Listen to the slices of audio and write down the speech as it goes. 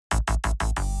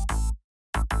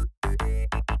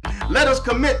Let us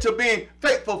commit to being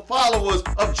faithful followers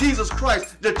of Jesus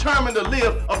Christ, determined to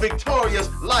live a victorious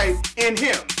life in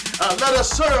Him. Let us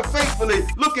serve faithfully,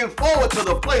 looking forward to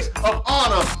the place of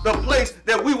honor, the place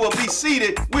that we will be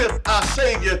seated with our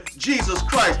Savior, Jesus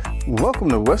Christ. Welcome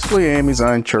to Wesley AME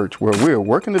Zion Church, where we are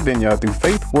working the vineyard through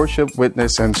faith, worship,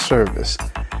 witness, and service.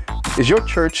 Is your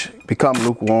church become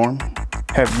lukewarm?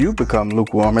 Have you become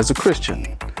lukewarm as a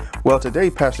Christian? Well, today,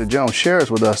 Pastor Jones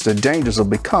shares with us the dangers of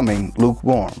becoming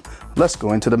lukewarm. Let's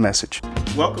go into the message.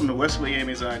 Welcome to Wesley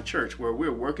AME Zion Church, where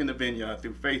we're working the vineyard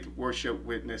through faith, worship,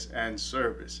 witness, and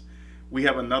service. We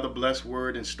have another blessed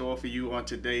word in store for you on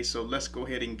today, so let's go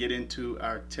ahead and get into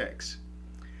our text.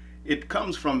 It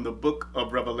comes from the book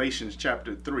of Revelations,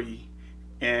 chapter 3,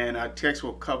 and our text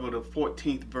will cover the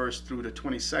 14th verse through the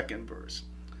 22nd verse.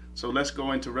 So let's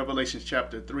go into Revelations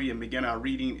chapter 3 and begin our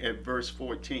reading at verse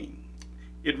 14.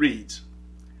 It reads,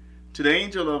 "To the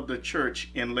angel of the church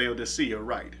in Laodicea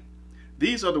write,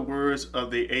 these are the words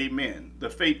of the Amen, the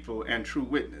faithful and true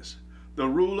witness, the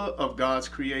ruler of God's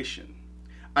creation.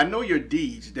 I know your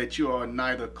deeds, that you are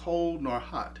neither cold nor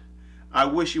hot. I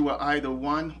wish you were either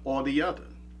one or the other.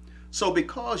 So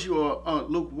because you are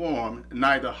lukewarm,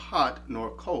 neither hot nor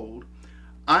cold,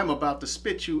 I'm about to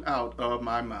spit you out of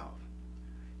my mouth.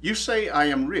 You say, I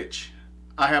am rich,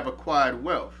 I have acquired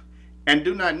wealth, and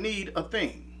do not need a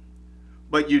thing.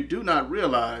 But you do not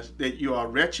realize that you are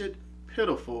wretched,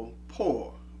 pitiful,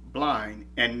 poor, blind,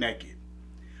 and naked.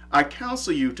 I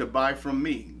counsel you to buy from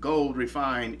me gold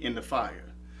refined in the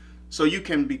fire, so you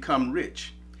can become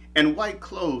rich, and white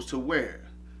clothes to wear,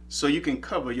 so you can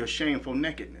cover your shameful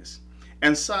nakedness,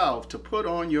 and salve to put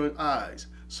on your eyes,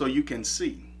 so you can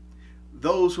see.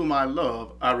 Those whom I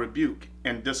love, I rebuke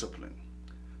and discipline.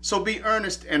 So be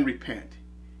earnest and repent.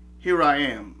 Here I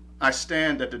am, I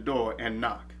stand at the door and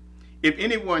knock. If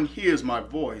anyone hears my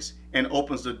voice and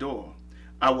opens the door,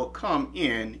 I will come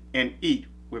in and eat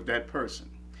with that person,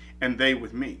 and they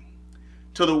with me.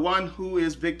 To the one who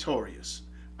is victorious,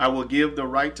 I will give the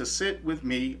right to sit with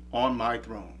me on my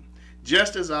throne,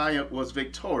 just as I was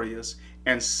victorious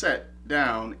and sat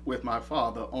down with my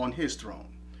Father on his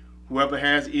throne. Whoever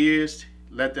has ears,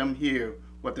 let them hear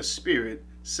what the Spirit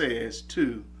says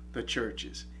to the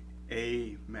churches."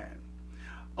 Amen.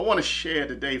 I want to share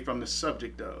today from the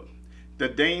subject of the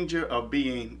danger of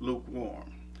being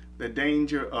lukewarm. The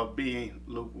danger of being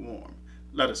lukewarm.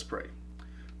 Let us pray.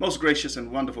 Most gracious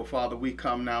and wonderful Father, we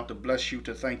come now to bless you,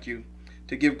 to thank you,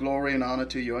 to give glory and honor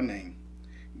to your name.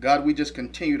 God, we just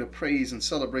continue to praise and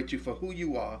celebrate you for who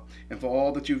you are and for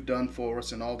all that you've done for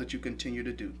us and all that you continue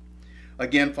to do.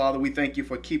 Again, Father, we thank you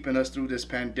for keeping us through this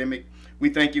pandemic. We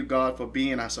thank you, God, for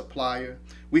being our supplier.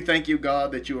 We thank you,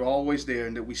 God, that you are always there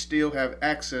and that we still have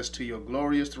access to your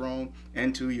glorious throne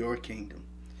and to your kingdom.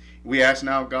 We ask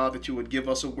now, God, that you would give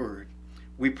us a word.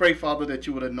 We pray, Father, that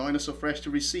you would anoint us afresh to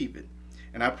receive it.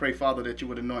 And I pray, Father, that you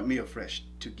would anoint me afresh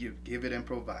to give it and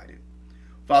provide it.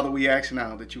 Father, we ask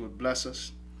now that you would bless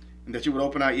us and that you would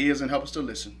open our ears and help us to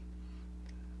listen.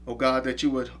 Oh God, that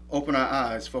you would open our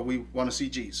eyes, for we want to see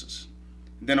Jesus.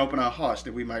 And then open our hearts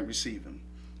that we might receive him.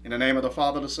 In the name of the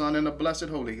Father, the Son, and the blessed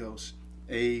Holy Ghost.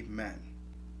 Amen.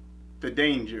 The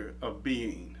danger of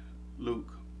being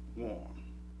lukewarm.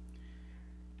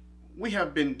 We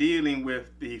have been dealing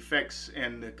with the effects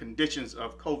and the conditions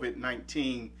of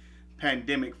COVID-19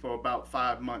 pandemic for about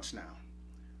 5 months now.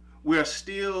 We are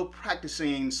still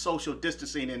practicing social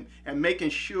distancing and making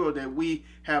sure that we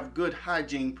have good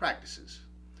hygiene practices.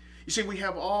 You see, we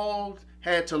have all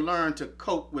had to learn to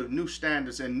cope with new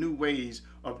standards and new ways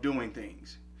of doing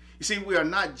things. You see, we are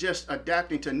not just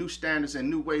adapting to new standards and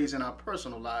new ways in our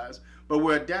personal lives, but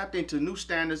we're adapting to new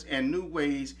standards and new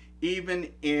ways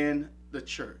even in the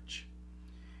church.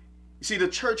 You see, the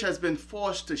church has been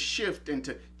forced to shift and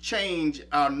to change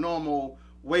our normal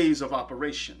ways of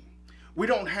operation. We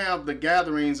don't have the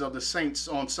gatherings of the saints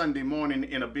on Sunday morning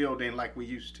in a building like we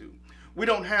used to. We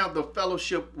don't have the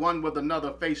fellowship one with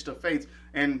another face to face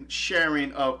and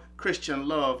sharing of Christian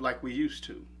love like we used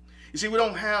to. You see, we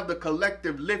don't have the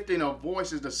collective lifting of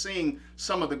voices to sing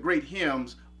some of the great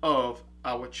hymns of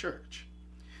our church.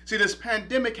 See, this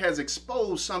pandemic has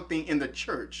exposed something in the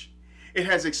church. It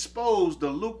has exposed the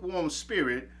lukewarm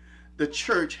spirit the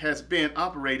church has been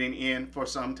operating in for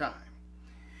some time.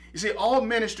 You see, all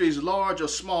ministries, large or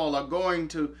small, are going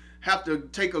to have to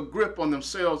take a grip on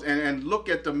themselves and look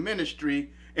at the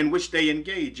ministry in which they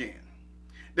engage in.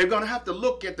 They're going to have to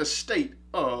look at the state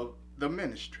of the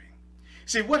ministry.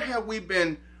 See, what have we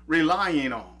been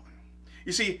relying on?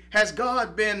 You see, has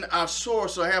God been our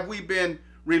source, or have we been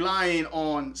relying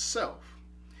on self?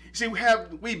 You see,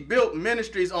 have we built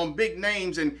ministries on big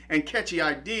names and catchy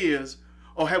ideas,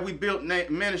 Or have we built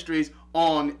ministries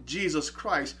on Jesus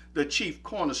Christ, the chief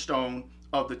cornerstone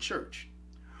of the church?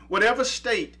 Whatever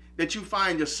state that you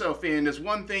find yourself in, there's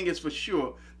one thing is for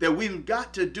sure, that we've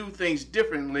got to do things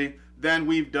differently than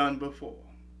we've done before.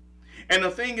 And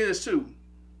the thing is too,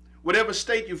 whatever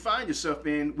state you find yourself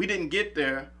in, we didn't get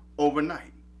there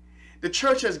overnight. The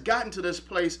church has gotten to this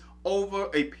place over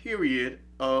a period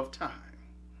of time.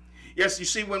 Yes, you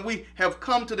see, when we have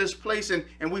come to this place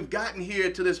and we've gotten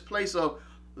here to this place of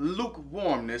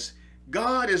lukewarmness,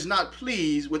 God is not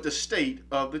pleased with the state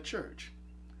of the church.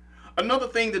 Another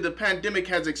thing that the pandemic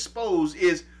has exposed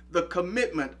is the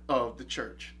commitment of the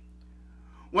church.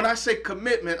 When I say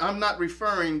commitment, I'm not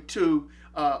referring to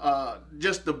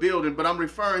just the building, but I'm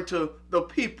referring to the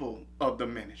people of the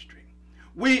ministry.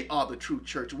 We are the true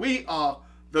church. We are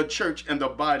the church and the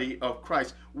body of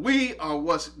Christ. We are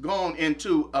what's gone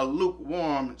into a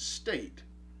lukewarm state.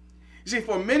 You see,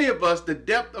 for many of us, the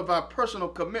depth of our personal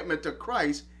commitment to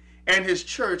Christ and his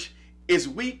church is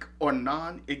weak or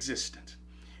non-existent.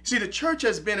 See, the church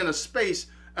has been in a space,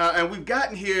 and we've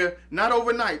gotten here not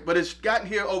overnight, but it's gotten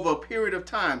here over a period of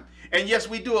time. And yes,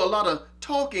 we do a lot of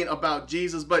talking about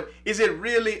Jesus, but is it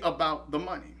really about the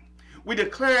money? We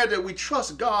declare that we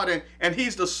trust God and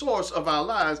he's the source of our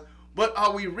lives, but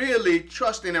are we really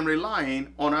trusting and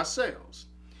relying on ourselves?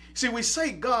 See, we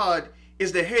say God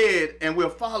is the head and we're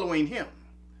following him,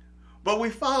 but we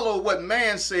follow what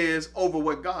man says over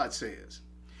what God says.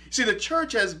 See, the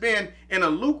church has been in a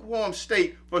lukewarm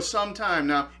state for some time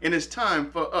now, and it's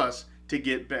time for us to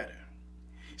get better.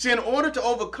 See, in order to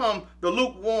overcome the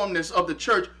lukewarmness of the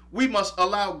church, we must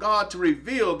allow God to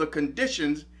reveal the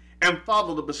conditions and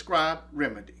follow the prescribed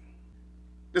remedy.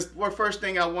 This first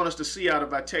thing I want us to see out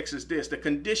of our text is this: the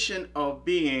condition of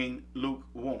being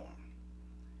lukewarm.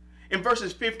 In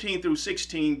verses 15 through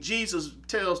 16, Jesus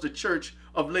tells the church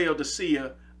of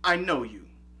Laodicea, I know you.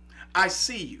 I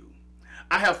see you.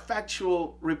 I have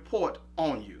factual report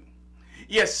on you.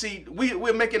 Yes, see,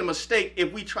 we're making a mistake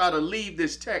if we try to leave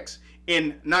this text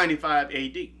in 95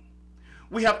 AD.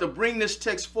 We have to bring this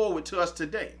text forward to us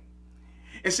today.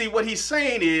 And see, what he's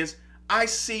saying is, I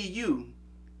see you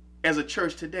as a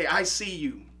church today. I see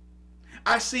you.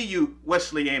 I see you,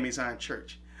 Wesley AME Zion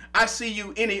Church. I see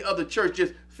you, any other church,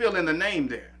 just fill in the name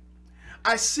there.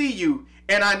 I see you,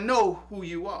 and I know who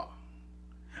you are.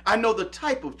 I know the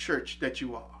type of church that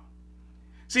you are.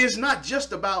 See, it's not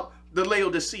just about the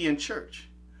Laodicean church,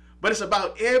 but it's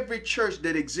about every church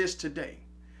that exists today.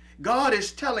 God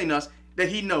is telling us that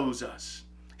he knows us.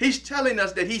 He's telling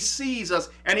us that he sees us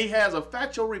and he has a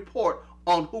factual report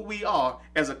on who we are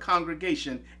as a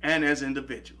congregation and as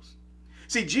individuals.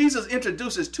 See, Jesus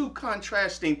introduces two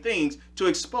contrasting things to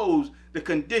expose the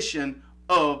condition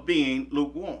of being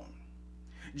lukewarm.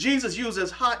 Jesus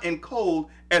uses hot and cold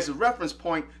as a reference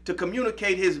point to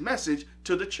communicate his message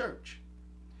to the church.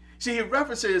 See, he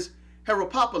references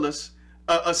Hierapolis,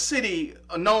 a city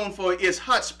known for its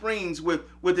hot springs with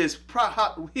its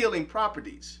hot healing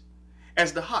properties,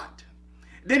 as the hot.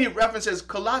 Then he references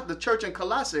the church in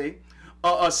Colossae,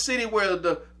 a city where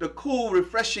the cool,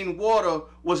 refreshing water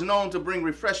was known to bring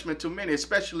refreshment to many,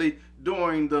 especially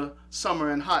during the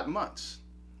summer and hot months.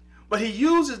 But he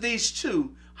uses these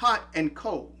two, hot and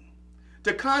cold,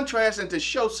 to contrast and to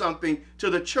show something to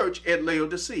the church at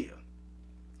Laodicea.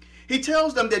 He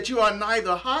tells them that you are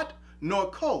neither hot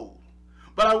nor cold,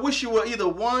 but I wish you were either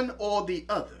one or the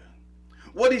other.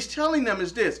 What he's telling them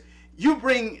is this: you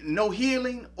bring no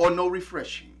healing or no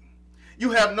refreshing.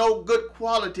 You have no good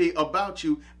quality about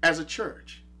you as a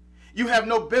church. You have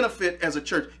no benefit as a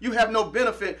church. You have no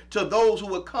benefit to those who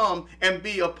will come and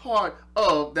be a part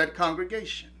of that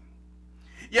congregation.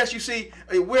 Yes, you see,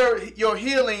 where you're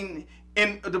healing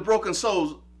in the broken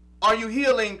souls, are you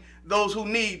healing those who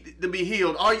need to be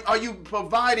healed? Are you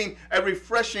providing a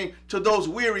refreshing to those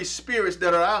weary spirits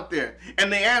that are out there?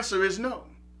 And the answer is no.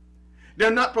 They're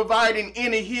not providing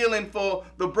any healing for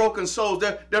the broken souls.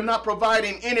 They're not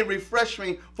providing any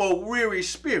refreshing for weary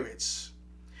spirits.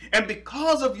 And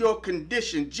because of your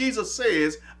condition, Jesus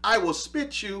says, I will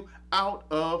spit you out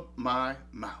of my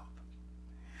mouth.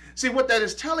 See, what that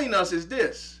is telling us is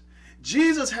this: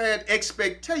 Jesus had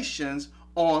expectations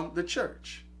on the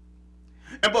church.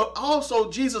 But also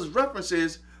Jesus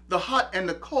references the hot and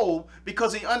the cold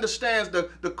because he understands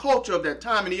the culture of that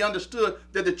time, and he understood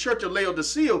that the church of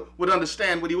Laodicea would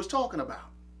understand what he was talking about.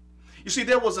 You see,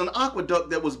 there was an aqueduct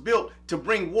that was built to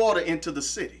bring water into the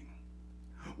city.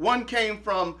 One came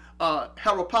from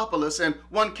Hierapolis and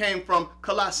one came from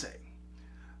Colossae.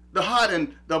 The hot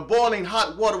and the boiling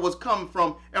hot water was coming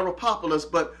from Hierapolis,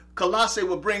 but Colossae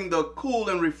would bring the cool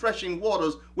and refreshing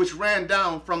waters which ran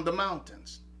down from the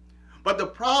mountains. But the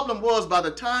problem was, by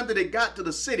the time that it got to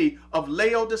the city of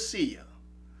Laodicea,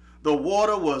 the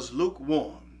water was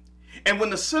lukewarm. And when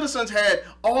the citizens had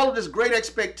all of this great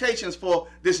expectations for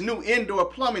this new indoor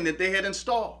plumbing that they had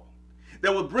installed,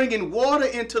 that were bringing water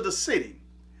into the city,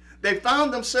 they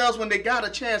found themselves, when they got a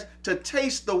chance to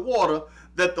taste the water,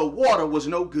 that the water was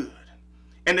no good.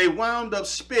 And they wound up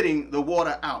spitting the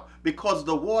water out because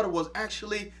the water was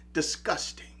actually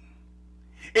disgusting.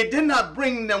 It did not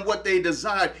bring them what they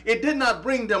desired. It did not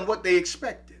bring them what they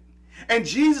expected. And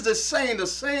Jesus is saying the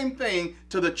same thing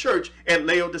to the church at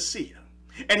Laodicea.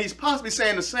 And he's possibly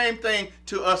saying the same thing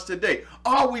to us today.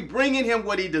 Are we bringing him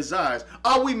what he desires?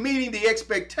 Are we meeting the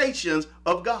expectations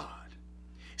of God?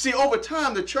 See, over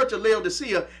time, the church of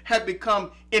Laodicea had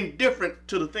become indifferent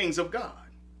to the things of God.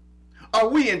 Are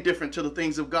we indifferent to the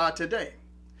things of God today?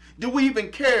 Do we even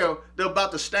care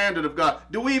about the standard of God?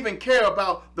 Do we even care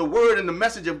about the word and the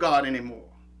message of God anymore?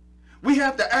 We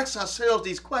have to ask ourselves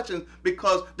these questions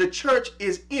because the church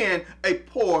is in a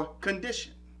poor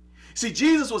condition. See,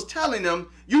 Jesus was telling them,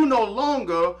 you no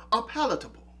longer are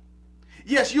palatable.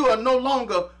 Yes, you are no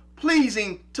longer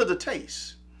pleasing to the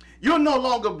taste. You're no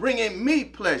longer bringing me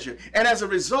pleasure. And as a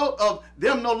result of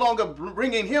them no longer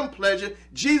bringing him pleasure,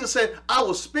 Jesus said, I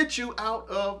will spit you out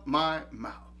of my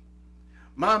mouth.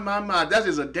 My. That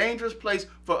is a dangerous place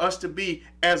for us to be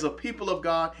as a people of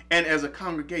God and as a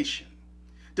congregation.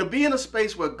 To be in a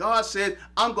space where God said,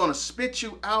 I'm going to spit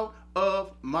you out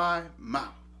of my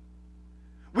mouth.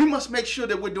 We must make sure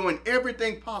that we're doing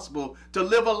everything possible to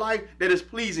live a life that is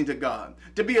pleasing to God,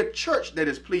 to be a church that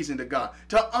is pleasing to God,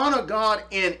 to honor God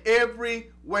in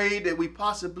every way that we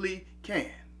possibly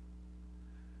can.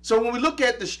 So when we look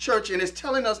at this church, and it's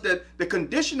telling us that the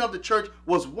condition of the church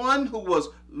was one who was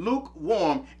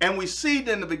lukewarm, and we see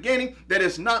in the beginning that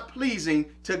it's not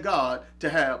pleasing to God to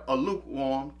have a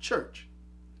lukewarm church.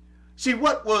 See,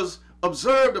 what was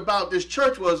observed about this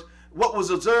church was what was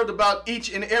observed about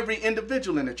each and every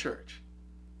individual in the church.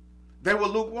 They were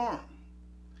lukewarm.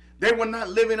 They were not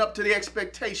living up to the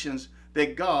expectations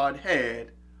that God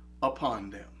had upon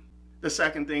them. The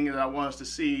second thing that I want us to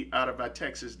see out of our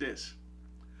text is this: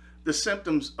 the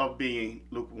symptoms of being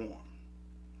lukewarm.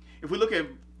 If we look at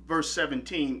verse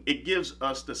 17, it gives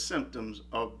us the symptoms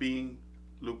of being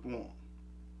lukewarm.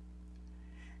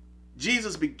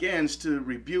 Jesus begins to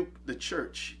rebuke the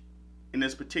church in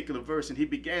this particular verse, and he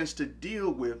begins to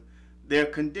deal with their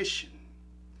condition.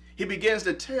 He begins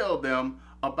to tell them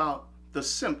about the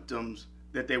symptoms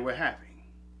that they were having.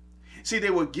 See, they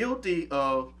were guilty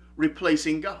of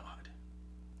replacing God.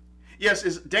 Yes,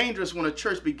 it's dangerous when a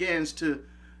church begins to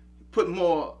put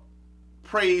more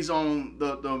praise on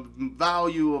the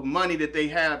value of money that they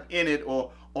have in it,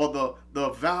 or the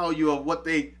value of what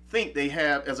they think they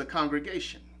have as a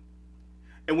congregation.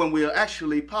 And when we are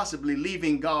actually possibly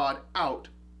leaving God out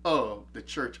of the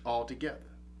church altogether.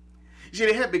 You see,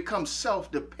 they had become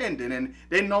self-dependent, and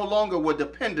they no longer were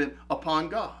dependent upon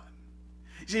God.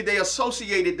 You see, they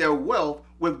associated their wealth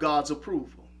with God's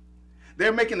approval.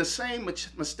 They're making the same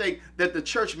mistake that the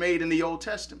church made in the Old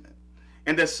Testament,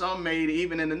 and that some made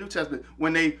even in the New Testament,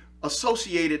 when they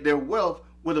associated their wealth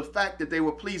with the fact that they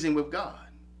were pleasing with God.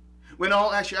 When in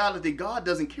all actuality, God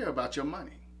doesn't care about your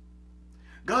money.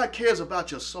 God cares about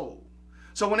your soul.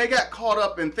 So when they got caught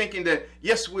up in thinking that,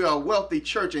 yes, we are a wealthy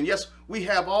church, and yes, we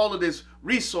have all of these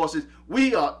resources,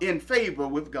 we are in favor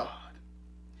with God.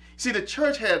 See, the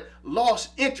church had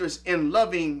lost interest in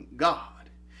loving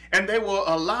God, and they were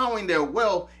allowing their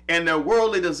wealth and their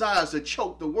worldly desires to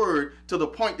choke the word to the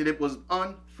point that it was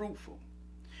unfruitful.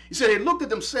 You see, they looked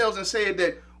at themselves and said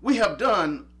that we have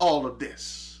done all of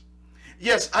this.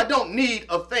 Yes, I don't need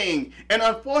a thing. And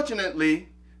unfortunately,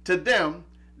 to them,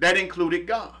 that included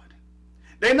God.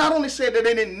 They not only said that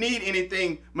they didn't need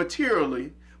anything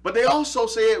materially, but they also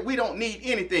said we don't need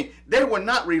anything. They were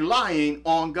not relying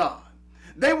on God.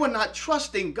 They were not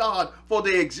trusting God for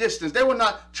their existence. They were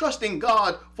not trusting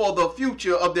God for the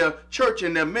future of their church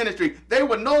and their ministry. They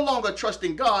were no longer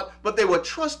trusting God, but they were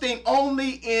trusting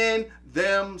only in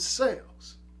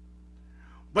themselves.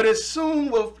 But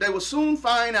they will soon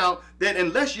find out that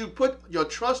unless you put your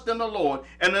trust in the Lord,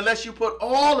 and unless you put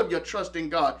all of your trust in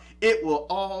God, it will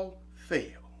all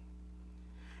fail.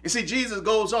 You see, Jesus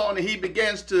goes on and he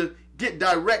begins to get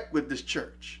direct with this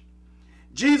church.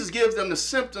 Jesus gives them the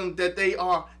symptoms that they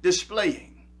are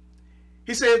displaying.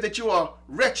 He says that you are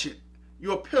wretched,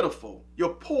 you're pitiful,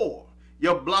 you're poor,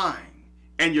 you're blind,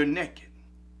 and you're naked.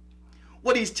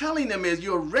 What he's telling them is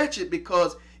you're wretched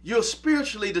because you're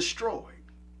spiritually destroyed.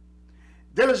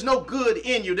 There is no good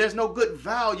in you. There's no good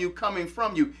value coming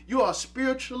from you. You are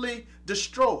spiritually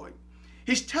destroyed.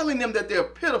 He's telling them that they're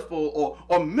pitiful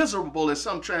or miserable, as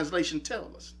some translations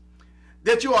tell us.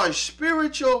 That you are a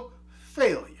spiritual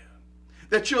failure.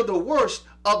 That you're the worst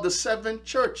of the 7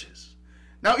 churches.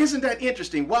 Now, isn't that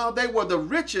interesting? While they were the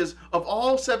richest of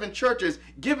all 7 churches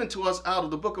given to us out of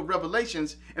the book of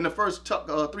Revelations in the first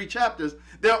 3 chapters,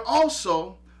 they're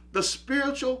also the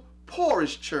spiritual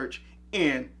poorest church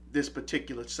in this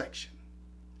particular section.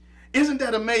 Isn't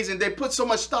that amazing? They put so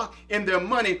much stock in their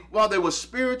money while they were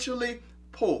spiritually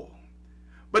poor.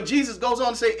 But Jesus goes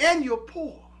on to say, and you're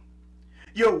poor.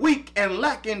 You're weak and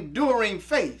lack enduring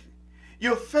faith.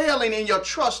 You're failing in your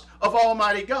trust of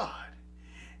Almighty God.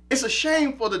 It's a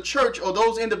shame for the church or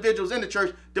those individuals in the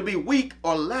church to be weak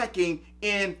or lacking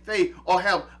in faith or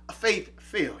have a faith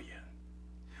failure.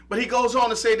 But he goes on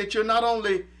to say that you're not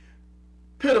only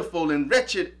pitiful and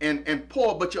wretched and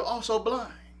poor, but you're also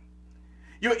blind.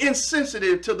 You're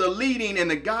insensitive to the leading and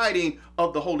the guiding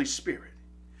of the Holy Spirit.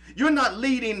 You're not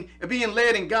being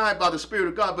led and guided by the Spirit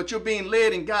of God, but you're being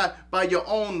led and guided by your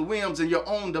own whims and your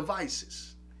own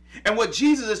devices. And what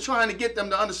Jesus is trying to get them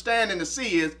to understand and to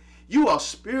see is you are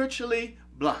spiritually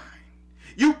blind.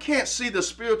 You can't see the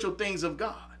spiritual things of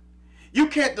God. You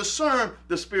can't discern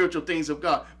the spiritual things of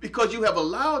God because you have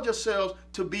allowed yourselves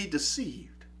to be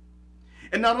deceived.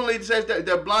 And not only says that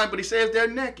they're blind, but he says they're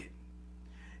naked.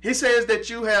 He says that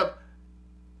you have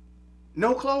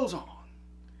no clothes on.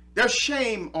 There's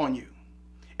shame on you,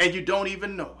 and you don't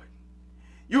even know it.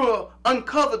 You are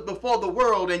uncovered before the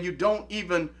world, and you don't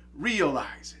even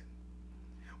realize it.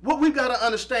 What we've got to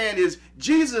understand is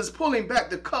Jesus is pulling back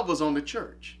the covers on the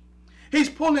church. He's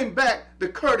pulling back the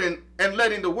curtain and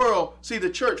letting the world see the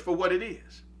church for what it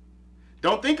is.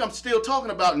 Don't think I'm still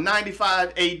talking about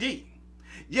 95 AD.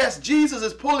 Yes, Jesus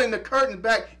is pulling the curtain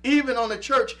back even on the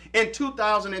church in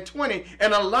 2020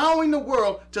 and allowing the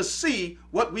world to see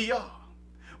what we are.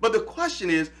 But the question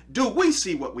is, do we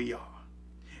see what we are?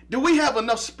 Do we have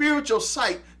enough spiritual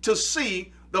sight to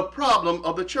see the problem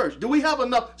of the church? Do we have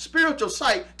enough spiritual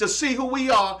sight to see who we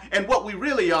are and what we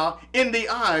really are in the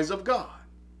eyes of God?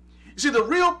 You see, the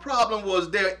real problem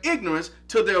was their ignorance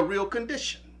to their real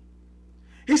condition.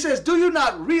 He says, do you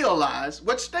not realize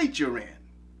what state you're in?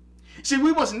 See,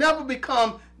 we must never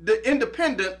become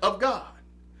independent of God,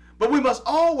 but we must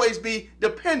always be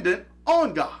dependent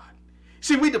on God.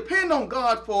 See, we depend on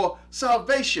God for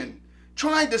salvation.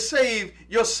 Trying to save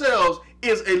yourselves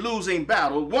is a losing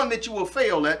battle, one that you will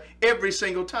fail at every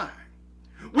single time.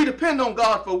 We depend on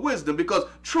God for wisdom because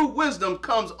true wisdom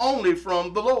comes only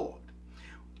from the Lord.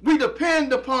 We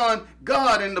depend upon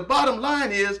God, and the bottom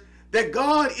line is that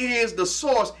God is the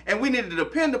source, and we need to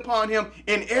depend upon him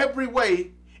in every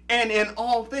way and in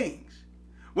all things.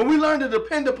 When we learn to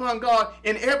depend upon God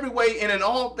in every way and in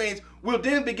all things, we'll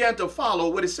then begin to follow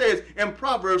what it says in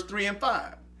Proverbs 3 and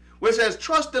 5, where it says,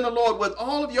 trust in the Lord with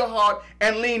all of your heart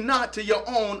and lean not to your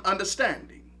own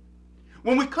understanding.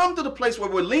 When we come to the place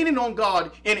where we're leaning on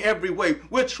God in every way,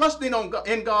 we're trusting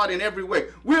in God in every way,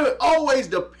 we're always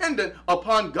dependent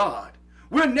upon God.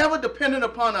 We're never dependent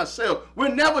upon ourselves.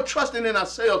 We're never trusting in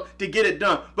ourselves to get it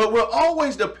done. But we're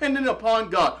always dependent upon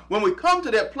God. When we come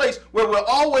to that place where we're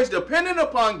always dependent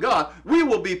upon God, we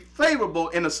will be favorable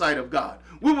in the sight of God.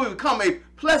 We will become a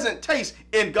pleasant taste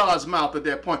in God's mouth at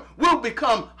that point. We'll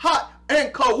become hot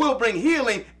and cold. We'll bring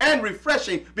healing and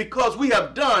refreshing because we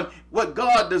have done what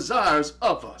God desires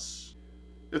of us.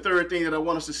 The third thing that I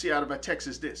want us to see out of our text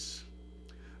is this: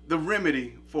 the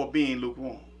remedy for being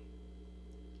lukewarm.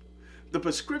 The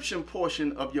prescription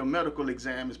portion of your medical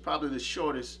exam is probably the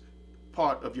shortest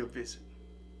part of your visit.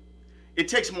 It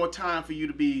takes more time for you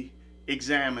to be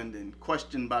examined and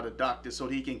questioned by the doctor so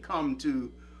that he can come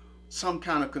to some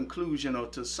kind of conclusion or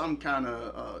to some kind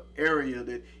of area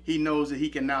that he knows that he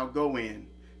can now go in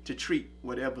to treat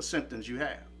whatever symptoms you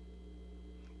have.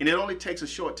 And it only takes a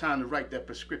short time to write that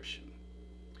prescription.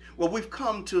 Well, we've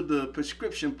come to the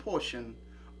prescription portion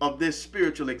of this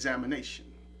spiritual examination.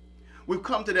 We've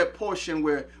come to that portion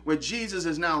where Jesus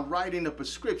is now writing a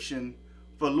prescription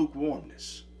for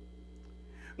lukewarmness.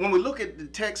 When we look at the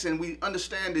text and we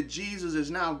understand that Jesus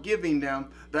is now giving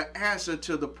them the answer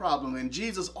to the problem, and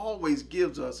Jesus always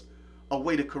gives us a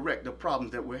way to correct the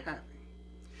problems that we're having.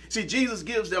 See, Jesus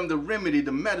gives them the remedy,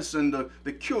 the medicine,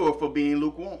 the cure for being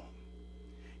lukewarm.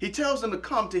 He tells them to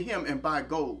come to him and buy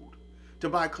gold, to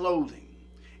buy clothing,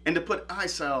 and to put eye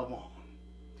salve on.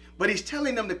 But he's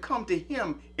telling them to come to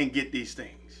him and get these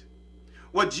things.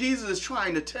 What Jesus is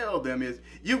trying to tell them is,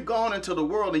 you've gone into the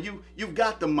world and you've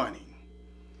got the money.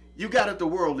 You got it the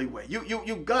worldly way.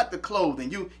 You got the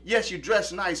clothing. Yes, you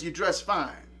dress nice, you dress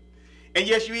fine. And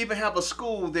yes, you even have a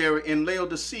school there in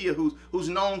Laodicea who's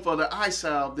known for the eye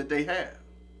salve that they have.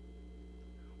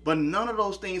 But none of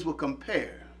those things will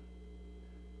compare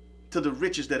to the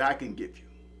riches that I can give you.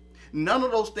 None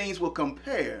of those things will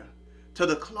compare to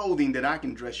the clothing that I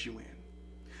can dress you in.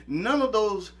 None of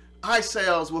those eye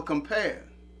salves will compare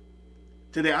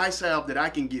to the eye salve that I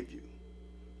can give you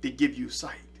to give you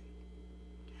sight.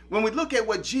 When we look at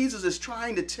what Jesus is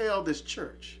trying to tell this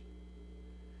church,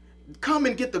 come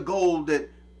and get the gold that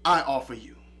I offer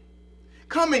you.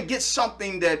 Come and get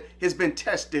something that has been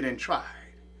tested and tried.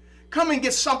 Come and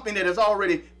get something that has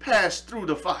already passed through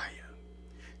the fire.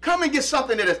 Come and get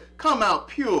something that has come out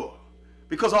pure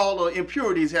because all the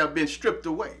impurities have been stripped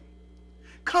away.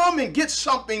 Come and get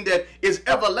something that is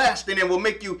everlasting and will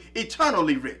make you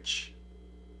eternally rich.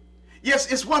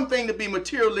 Yes, it's one thing to be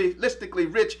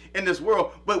materialistically rich in this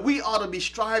world, but we ought to be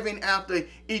striving after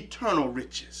eternal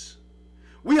riches.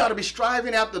 We ought to be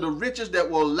striving after the riches that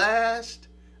will last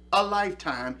a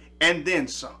lifetime and then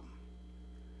some.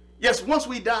 Yes, once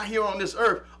we die here on this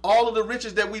earth, all of the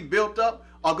riches that we built up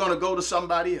are going to go to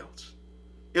somebody else.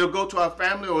 It'll go to our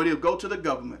family or it'll go to the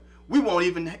government. We won't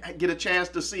even get a chance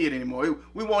to see it anymore.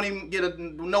 We won't even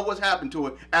know what's happened to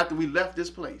it after we left this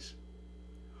place.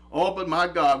 Oh, but my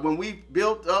God, when we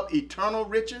built up eternal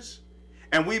riches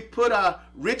and we put our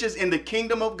riches in the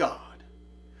kingdom of God,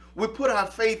 we put our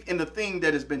faith in the thing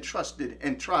that has been trusted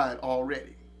and tried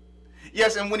already.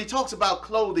 Yes, and when he talks about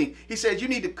clothing, he says you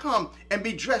need to come and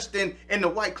be dressed in the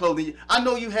white clothing. I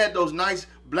know you had those nice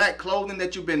black clothing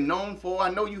that you've been known for. I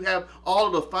know you have all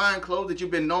of the fine clothes that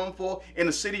you've been known for in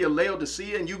the city of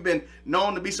Laodicea, and you've been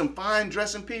known to be some fine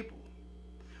dressing people.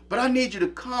 But I need you to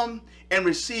come and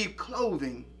receive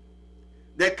clothing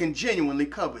that can genuinely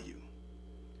cover you.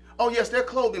 Oh yes, their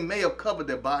clothing may have covered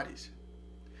their bodies,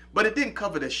 but it didn't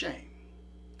cover their shame.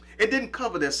 It didn't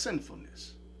cover their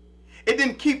sinfulness. It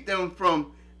didn't keep them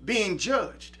from being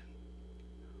judged.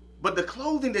 But the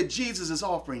clothing that Jesus is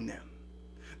offering them,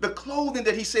 the clothing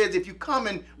that he says, if you come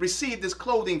and receive this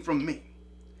clothing from me,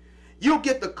 you'll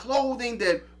get the clothing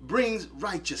that brings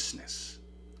righteousness.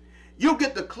 You'll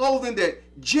get the clothing that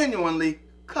genuinely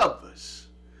covers.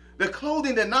 The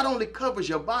clothing that not only covers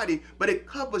your body, but it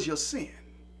covers your sin.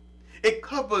 It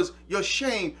covers your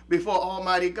shame before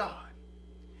Almighty God.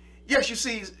 Yes, you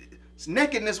see,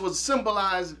 nakedness was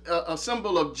symbolized a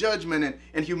symbol of judgment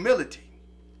and humility.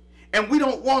 And we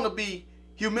don't want to be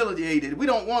humiliated. We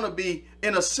don't want to be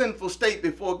in a sinful state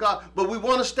before God, but we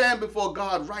want to stand before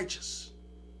God righteous.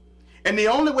 And the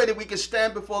only way that we can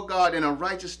stand before God in a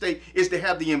righteous state is to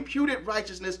have the imputed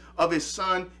righteousness of his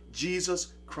son,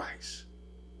 Jesus Christ.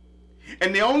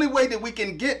 And the only way that we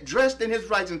can get dressed in his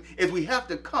righteousness is we have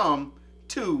to come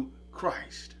to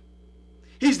Christ.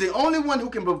 He's the only one who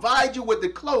can provide you with the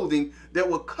clothing that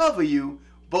will cover you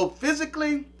both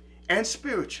physically and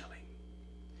spiritually.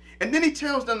 And then he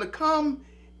tells them to come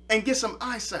and get some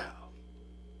eye salve.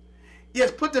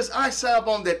 Yes, put this eye salve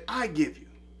on that I give you.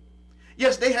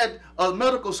 Yes, they had a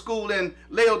medical school in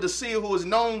Laodicea who was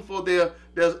known for their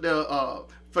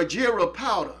Fajira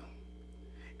powder.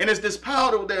 And it's this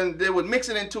powder that they would mix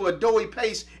it into a doughy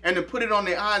paste and then put it on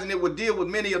their eyes, and it would deal with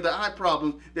many of the eye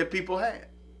problems that people had.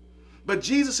 But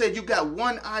Jesus said you got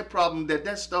one eye problem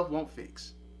that stuff won't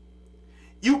fix.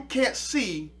 You can't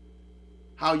see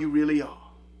how you really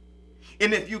are.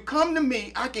 And if you come to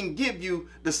me, I can give you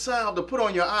the salve to put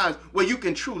on your eyes where you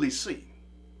can truly see.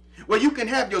 Where you can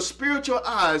have your spiritual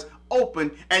eyes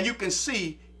open and you can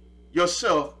see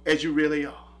yourself as you really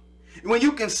are. When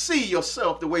you can see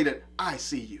yourself the way that I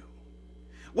see you.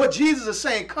 What Jesus is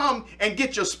saying, come and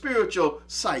get your spiritual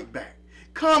sight back.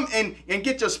 Come and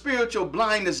get your spiritual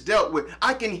blindness dealt with.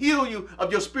 I can heal you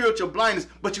of your spiritual blindness,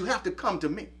 but you have to come to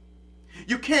me.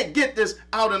 You can't get this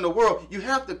out in the world. You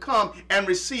have to come and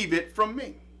receive it from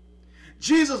me.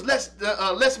 Jesus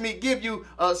lets me give you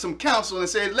some counsel and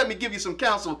says, let me give you some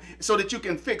counsel so that you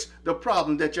can fix the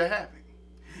problem that you're having.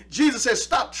 Jesus says,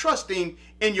 stop trusting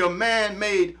in your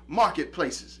man-made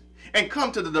marketplaces and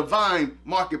come to the divine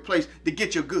marketplace to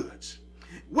get your goods.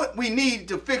 What we need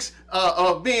to fix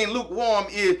being lukewarm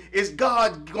is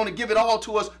God going to give it all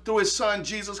to us through his son,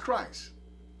 Jesus Christ.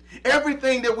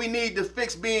 Everything that we need to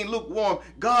fix being lukewarm,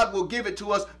 God will give it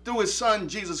to us through his son,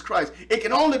 Jesus Christ. It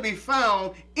can only be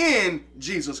found in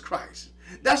Jesus Christ.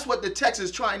 That's what the text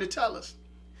is trying to tell us.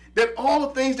 That all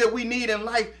the things that we need in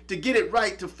life to get it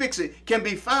right, to fix it, can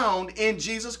be found in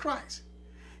Jesus Christ.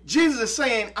 Jesus is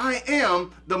saying, I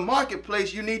am the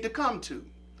marketplace you need to come to.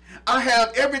 I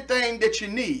have everything that you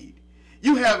need.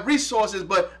 You have resources,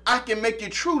 but I can make you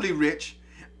truly rich.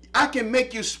 I can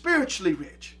make you spiritually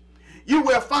rich. You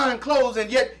wear fine clothes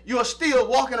and yet you're still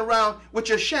walking around with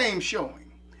your shame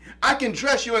showing. I can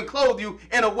dress you and clothe you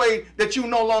in a way that you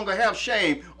no longer have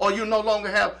shame or you no longer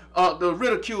have the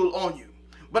ridicule on you.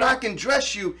 But I can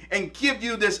dress you and give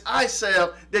you this eye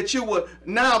salve that you will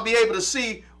now be able to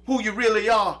see who you really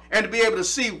are and to be able to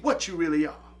see what you really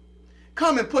are.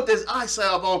 Come and put this eye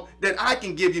salve on that I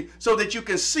can give you so that you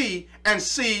can see and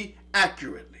see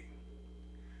accurately.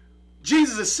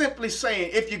 Jesus is simply saying,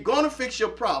 if you're going to fix your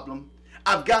problem,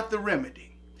 I've got the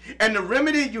remedy. And the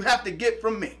remedy you have to get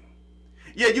from me.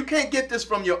 Yeah, you can't get this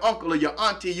from your uncle or your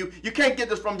auntie. You can't get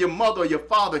this from your mother or your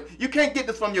father. You can't get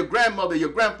this from your grandmother or your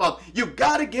grandfather. You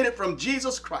got to get it from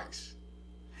Jesus Christ.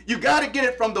 You got to get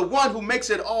it from the one who makes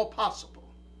it all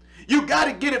possible. You got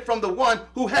to get it from the one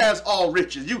who has all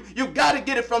riches. You got to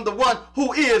get it from the one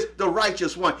who is the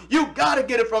righteous one. You got to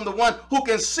get it from the one who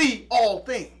can see all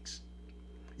things.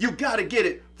 You got to get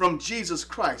it from Jesus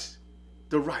Christ,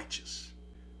 the righteous.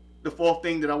 The fourth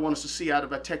thing that I want us to see out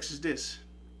of our text is this.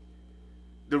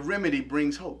 The remedy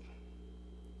brings hope.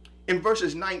 In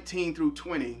verses 19 through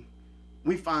 20,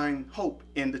 we find hope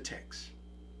in the text.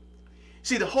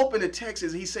 See, the hope in the text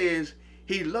is he says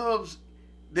he loves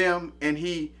them and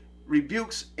he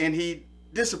rebukes and he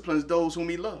disciplines those whom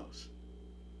he loves.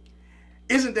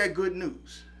 Isn't that good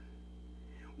news?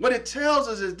 What it tells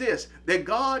us is this, that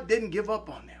God didn't give up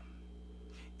on them.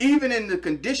 Even in the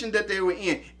condition that they were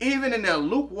in, even in their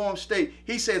lukewarm state,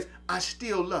 he says, I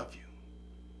still love you.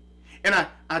 And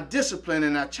I discipline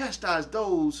and I chastise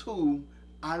those who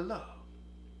I love.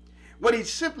 What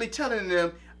he's simply telling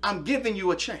them, I'm giving you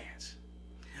a chance.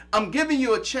 I'm giving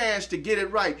you a chance to get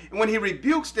it right. And when he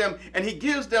rebukes them and he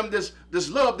gives them this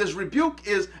love, this rebuke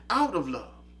is out of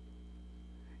love.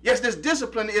 Yes, this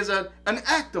discipline is an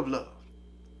act of love.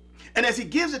 And as he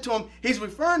gives it to them, he's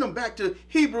referring them back to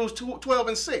Hebrews 12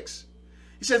 and 6.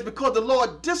 He says, because the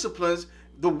Lord disciplines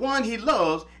the one he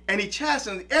loves and he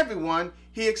chastens everyone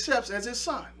he accepts as his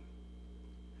son.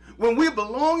 When we're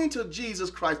belonging to Jesus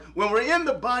Christ, when we're in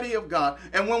the body of God,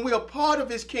 and when we are part of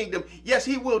his kingdom, yes,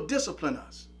 he will discipline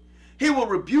us. He will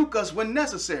rebuke us when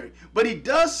necessary, but he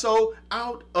does so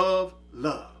out of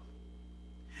love.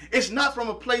 It's not from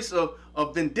a place of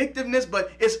vindictiveness,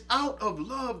 but it's out of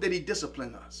love that he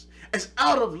disciplines us. It's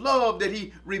out of love that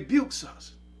he rebukes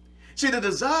us. See, the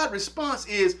desired response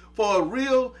is for a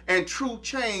real and true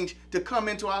change to come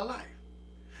into our life.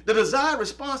 The desired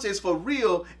response is for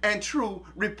real and true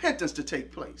repentance to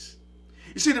take place.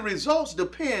 You see, the results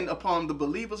depend upon the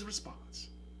believer's response.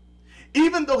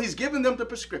 Even though he's given them the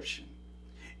prescription,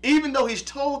 even though he's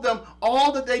told them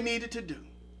all that they needed to do,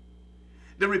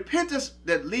 the repentance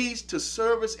that leads to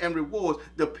service and rewards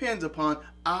depends upon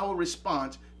our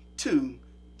response to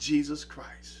Jesus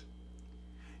Christ.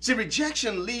 See,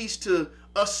 rejection leads to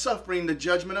us suffering the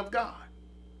judgment of God.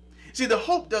 See, the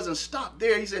hope doesn't stop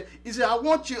there. He said, I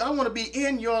want to be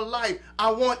in your life.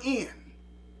 I want in.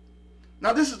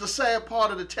 Now, this is the sad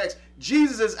part of the text.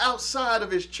 Jesus is outside of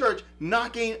his church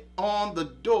knocking on the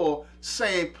door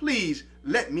saying, please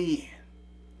let me in.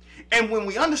 And when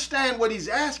we understand what he's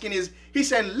asking is, he's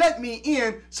saying, let me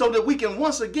in so that we can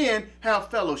once again have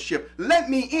fellowship. Let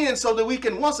me in so that we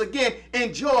can once again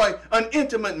enjoy an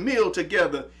intimate meal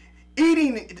together.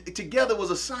 Eating together was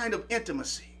a sign of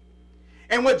intimacy.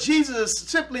 And what Jesus is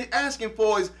simply asking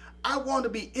for is, I want to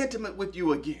be intimate with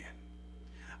you again.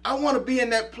 I want to be in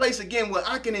that place again where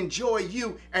I can enjoy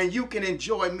you and you can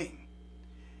enjoy me.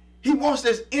 He wants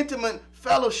this intimate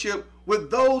fellowship with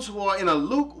those who are in a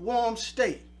lukewarm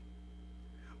state.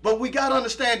 But we got to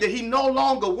understand that he no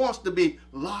longer wants to be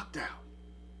locked out.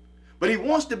 But he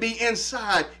wants to be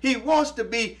inside. He wants to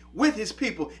be with his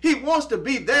people. He wants to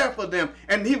be there for them.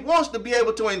 And he wants to be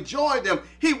able to enjoy them.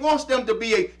 He wants them to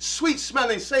be a sweet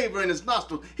smelling savor in his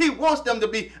nostrils. He wants them to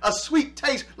be a sweet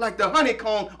taste like the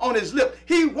honeycomb on his lip.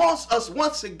 He wants us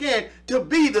once again to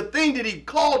be the thing that he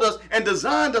called us and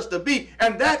designed us to be.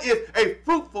 And that is a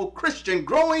fruitful Christian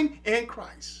growing in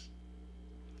Christ.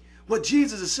 What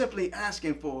Jesus is simply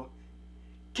asking for,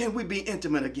 can we be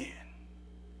intimate again?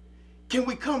 Can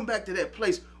we come back to that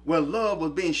place where love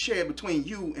was being shared between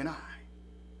you and I?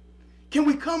 Can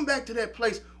we come back to that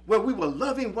place where we were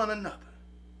loving one another?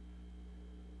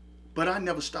 But I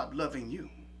never stopped loving you.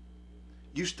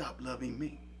 You stopped loving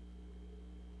me.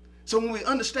 So when we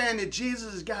understand that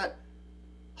Jesus has got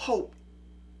hope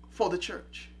for the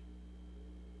church,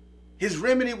 his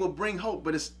remedy will bring hope,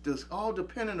 but it's all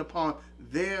dependent upon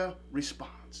their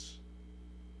response.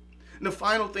 And the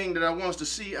final thing that I want us to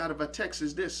see out of our text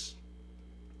is this: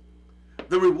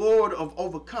 the reward of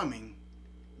overcoming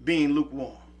being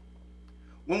lukewarm.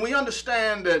 When we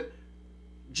understand that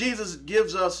Jesus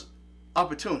gives us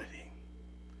opportunity,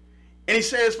 and he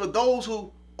says for those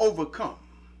who overcome,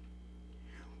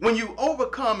 when you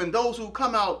overcome and those who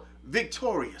come out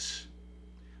victorious,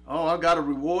 oh, I got a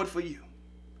reward for you.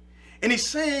 And he's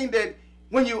saying that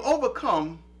when you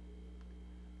overcome,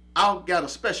 I've got a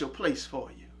special place for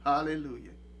you.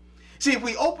 Hallelujah. See, if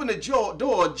we open the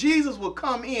door, Jesus will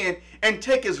come in and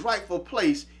take his rightful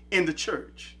place in the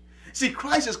church. See,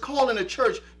 Christ is calling the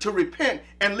church to repent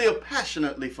and live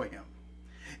passionately for him.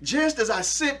 Just as I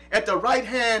sit at the right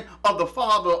hand of the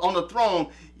Father on the throne,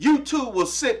 you too will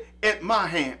sit at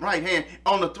my right hand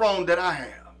on the throne that I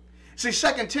have. See,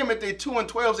 2 Timothy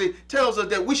 2:12 tells us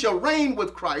that we shall reign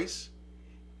with Christ,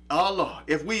 our Lord,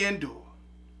 if we endure.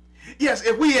 Yes,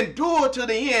 if we endure to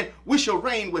the end, we shall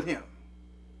reign with him.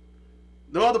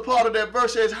 The other part of that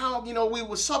verse says how, we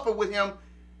will suffer with him,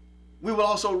 we will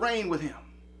also reign with him.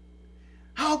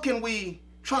 How can we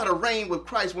try to reign with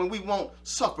Christ when we won't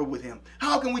suffer with him?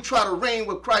 How can we try to reign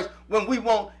with Christ when we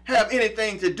won't have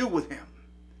anything to do with him?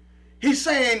 He's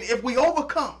saying if we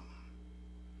overcome,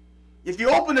 if you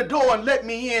open the door and let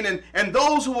me in, and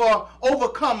those who are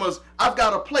overcomers, I've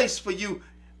got a place for you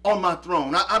on my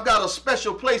throne. I've got a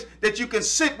special place that you can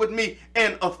sit with me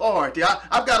in authority.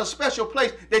 I've got a special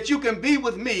place that you can be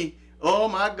with me, oh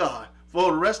my God,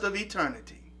 for the rest of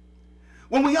eternity.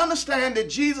 When we understand that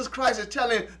Jesus Christ is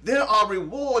telling there are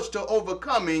rewards to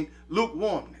overcoming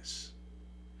lukewarmness.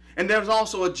 And there's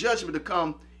also a judgment to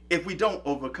come if we don't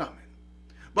overcome it.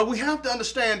 But we have to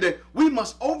understand that we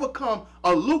must overcome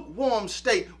a lukewarm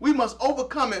state. We must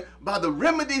overcome it by the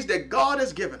remedies that God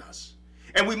has given us.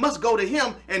 And we must go to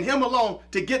him and him alone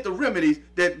to get the remedies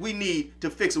that we need to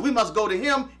fix it. We must go to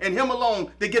him and him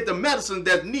alone to get the medicine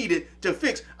that's needed to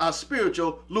fix our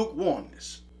spiritual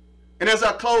lukewarmness. And as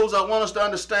I close, I want us to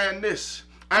understand this.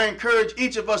 I encourage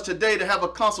each of us today to have a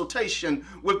consultation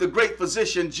with the great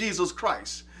physician, Jesus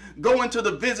Christ. Go into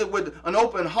the visit with an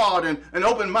open heart and an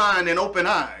open mind and open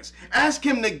eyes. Ask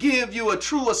him to give you a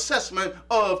true assessment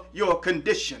of your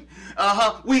condition.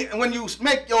 When you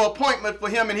make your appointment for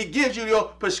him and he gives you your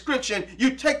prescription,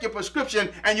 you take your prescription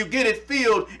and you get it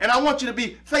filled. And I want you to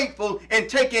be faithful in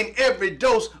taking every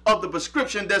dose of the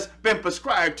prescription that's been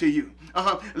prescribed to you.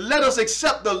 Let us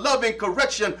accept the loving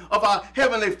correction of our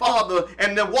Heavenly Father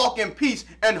and then walk in peace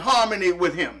and harmony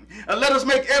with him. And let us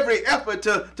make every effort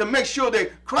to make sure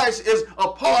that Christ is a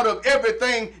part of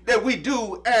everything that we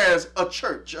do as a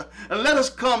church. And let us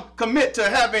commit to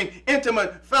having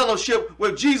intimate fellowship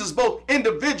with Jesus both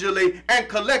individually and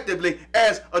collectively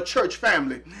as a church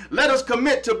family. Let us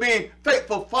commit to being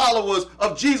faithful followers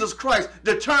of Jesus Christ,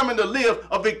 determined to live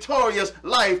a victorious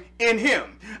life in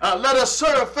him. Let us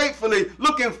serve faithfully,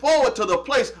 looking forward to the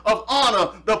place of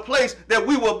honor, the place that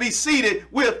we will be seated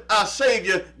with our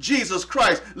Savior, Jesus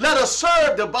Christ. Let us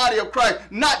serve the body of Christ,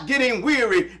 not getting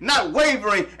weary, not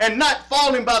wavering, and not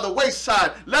falling by the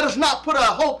wayside. Let us not put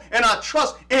our hope and our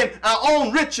trust in our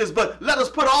own riches, but let us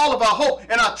put all of our hope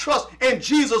and our trust in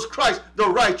Jesus Christ, the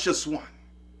righteous one.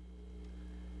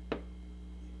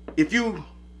 If you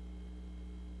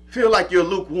feel like you're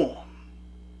lukewarm,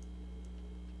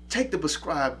 take the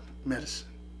prescribed medicine.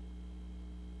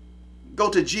 Go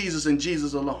to Jesus and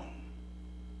Jesus alone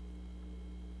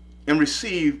and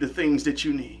receive the things that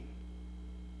you need.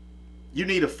 You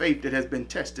need a faith that has been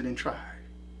tested and tried.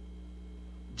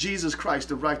 Jesus Christ,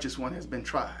 the righteous one, has been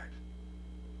tried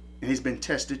and he's been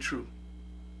tested true.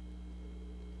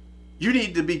 You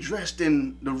need to be dressed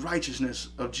in the righteousness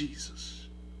of Jesus.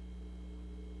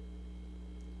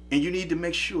 And you need to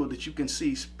make sure that you can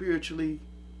see spiritually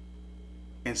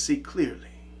and see clearly.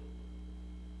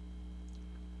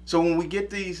 So when we get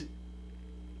these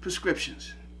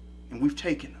prescriptions and we've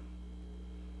taken them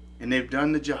and they've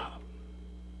done the job,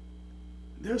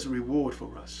 there's a reward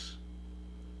for us.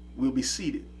 We'll be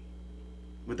seated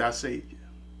with our Savior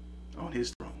on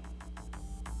his throne.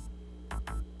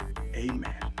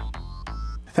 Amen.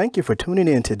 Thank you for tuning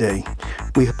in today.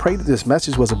 We pray that this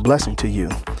message was a blessing to you.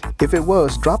 If it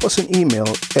was, drop us an email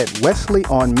at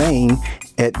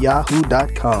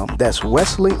wesleyonmain@yahoo.com. That's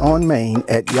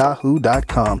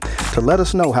wesleyonmain@yahoo.com to let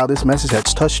us know how this message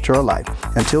has touched your life.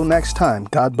 Until next time,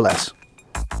 God bless.